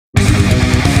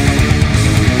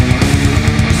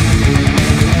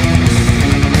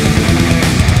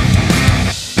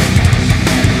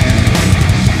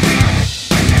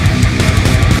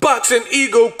Boxing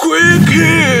Ego quick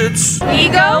hits.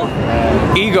 Ego?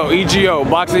 Ego, E-G-O,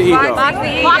 Boxing Ego.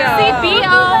 Boxing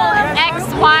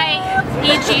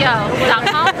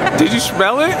BOXINGEGO.com. Did you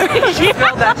spell it? She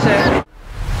spelled that shit.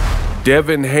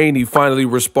 Devin Haney finally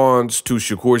responds to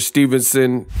Shakur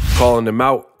Stevenson calling him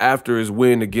out after his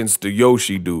win against the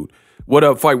Yoshi dude. What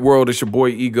up, Fight World? It's your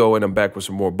boy Ego, and I'm back with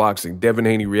some more boxing. Devin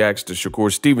Haney reacts to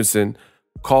Shakur Stevenson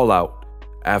call out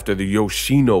after the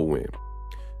Yoshino win.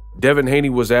 Devin Haney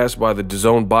was asked by the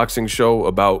DAZN boxing show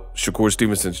about Shakur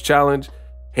Stevenson's challenge.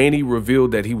 Haney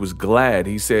revealed that he was glad.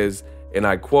 He says, and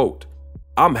I quote,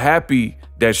 "I'm happy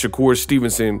that Shakur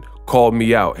Stevenson called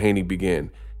me out," Haney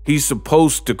began. "He's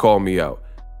supposed to call me out.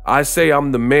 I say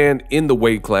I'm the man in the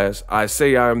weight class. I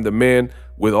say I am the man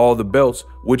with all the belts,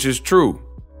 which is true.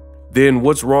 Then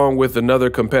what's wrong with another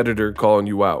competitor calling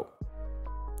you out?"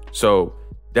 So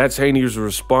that's Haney's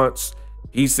response.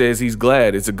 He says he's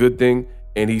glad. It's a good thing,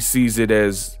 and he sees it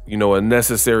as, you know, a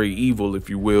necessary evil, if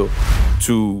you will,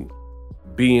 to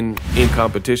being in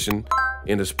competition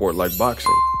in a sport like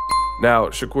boxing. Now,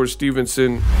 Shakur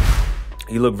Stevenson,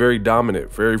 he looked very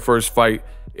dominant. Very first fight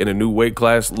in a new weight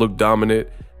class, looked dominant.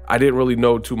 I didn't really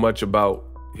know too much about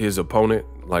his opponent.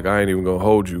 Like, I ain't even gonna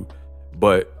hold you.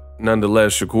 But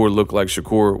nonetheless, Shakur looked like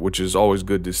Shakur, which is always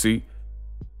good to see.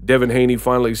 Devin Haney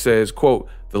finally says, quote,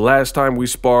 "The last time we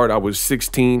sparred, I was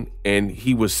 16 and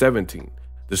he was 17.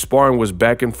 The sparring was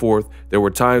back and forth. There were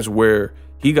times where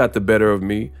he got the better of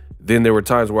me. Then there were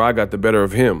times where I got the better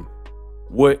of him.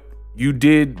 What you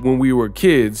did when we were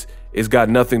kids has got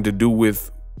nothing to do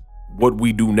with what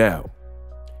we do now."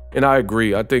 And I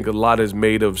agree. I think a lot is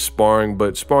made of sparring,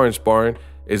 but sparring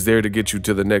is there to get you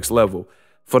to the next level.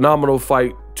 Phenomenal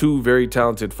fight. Two very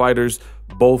talented fighters,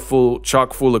 both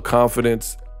chock full of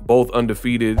confidence, both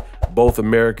undefeated, both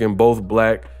American, both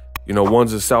black. You know,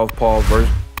 one's a southpaw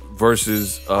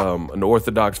versus an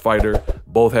orthodox fighter.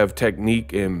 Both have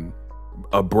technique and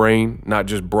a brain, not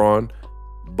just brawn,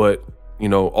 but, you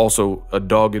know, also a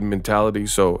dogged mentality.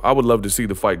 So I would love to see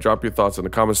the fight. Drop your thoughts in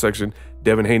the comment section.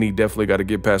 Devin Haney definitely got to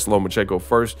get past Lomachenko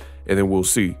first, and then we'll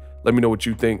see. Let me know what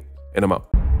you think, and I'm out.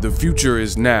 The future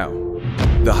is now.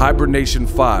 The Hibernation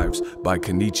 5s by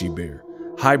Kenichi Bear.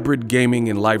 Hybrid gaming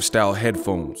and lifestyle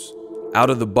headphones.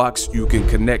 Out of the box, you can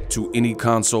connect to any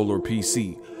console or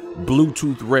PC.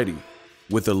 Bluetooth ready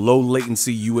with a low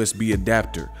latency USB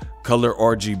adapter, color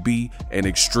RGB, and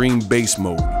extreme bass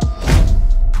mode.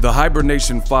 The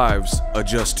Hibernation 5s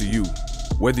adjust to you.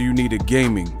 Whether you need a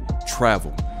gaming,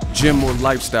 travel, gym, or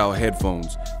lifestyle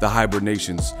headphones, the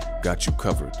Hibernations got you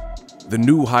covered. The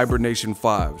new Hibernation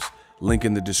 5s, link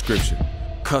in the description.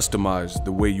 Customize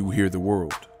the way you hear the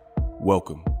world.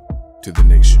 Welcome to the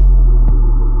nation.